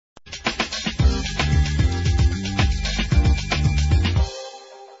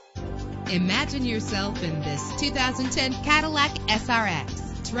Imagine yourself in this 2010 Cadillac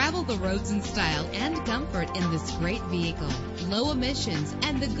SRX. Travel the roads in style and comfort in this great vehicle. Low emissions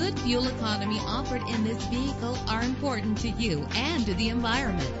and the good fuel economy offered in this vehicle are important to you and to the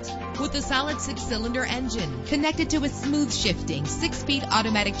environment. With a solid 6-cylinder engine connected to a smooth shifting 6-speed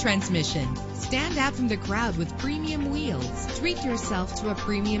automatic transmission. Stand out from the crowd with premium wheels. Treat yourself to a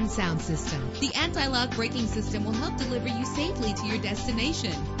premium sound system. The anti-lock braking system will help deliver you safely to your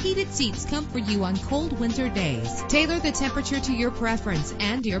destination. Heated seats comfort you on cold winter days. Tailor the temperature to your preference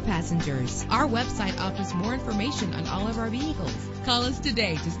and your passengers. Our website offers more information on all of our vehicles. Call us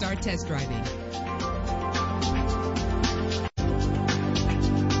today to start test driving.